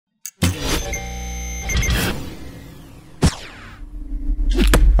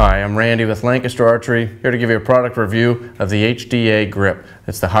Hi, I'm Randy with Lancaster Archery, here to give you a product review of the HDA grip.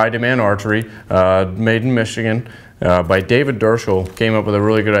 It's the High Demand Archery, made in Michigan by David Derschel. Came up with a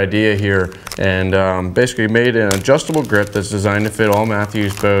really good idea here and basically made an adjustable grip that's designed to fit all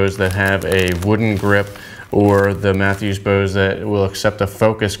Matthews bows that have a wooden grip or the Matthews bows that will accept a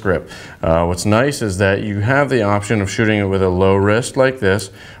focus grip. What's nice is that you have the option of shooting it with a low wrist like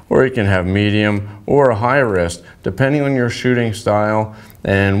this, or you can have medium or a high wrist, depending on your shooting style.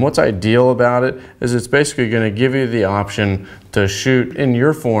 And what's ideal about it is it's basically going to give you the option to shoot in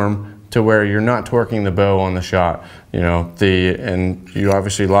your form to where you're not torquing the bow on the shot. And you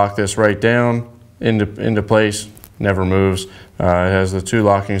obviously lock this right down into place. Never moves. It has the two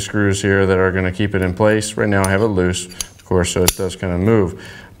locking screws here that are going to keep it in place. Right now I have it loose, of course, so it does kind of move.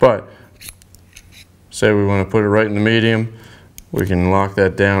 But say we want to put it right in the medium, we can lock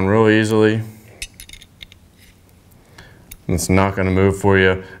that down real easily. It's not going to move for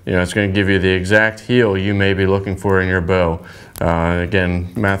you. It's going to give you the exact heel you may be looking for in your bow.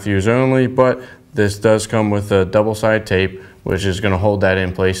 Again, Matthews only, but this does come with a double-side tape, which is going to hold that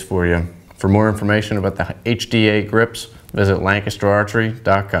in place for you. For more information about the HDA grips, visit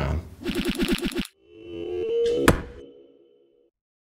lancasterarchery.com.